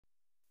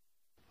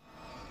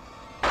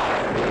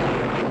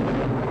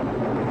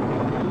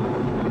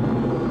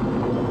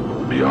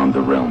beyond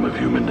the realm of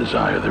human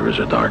desire, there is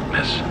a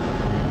darkness.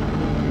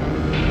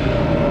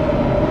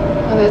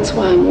 Well, that's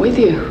why I'm with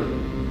you.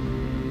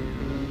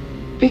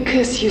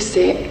 Because you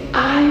say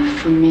I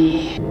for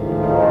me.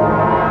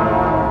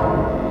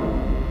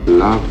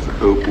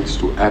 Love opens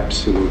to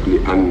absolutely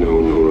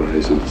unknown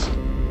horizons.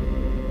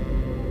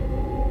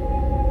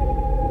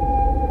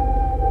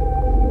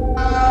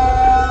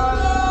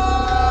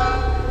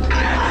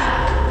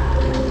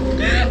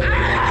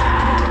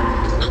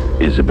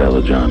 Isabelle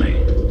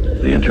Adjani,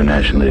 the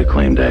internationally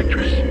acclaimed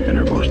actress in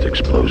her most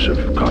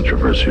explosive,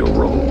 controversial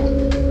role.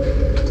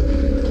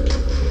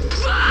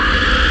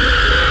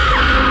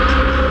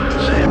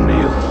 Sam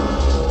Neill,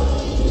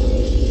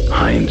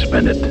 Heinz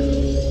Bennett,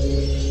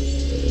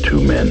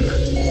 two men,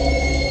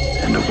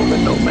 and a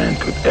woman no man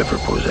could ever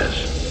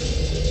possess.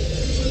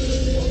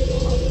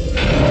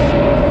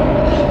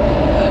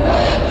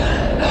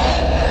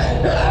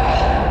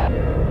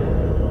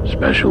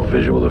 Special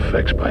visual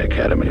effects by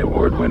Academy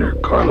Award winner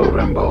Carlo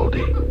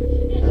Rambaldi.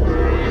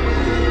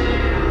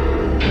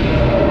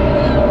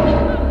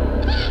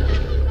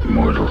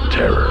 Mortal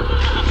terror.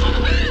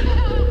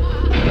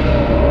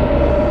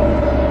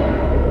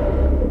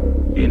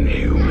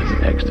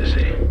 Inhuman ecstasy.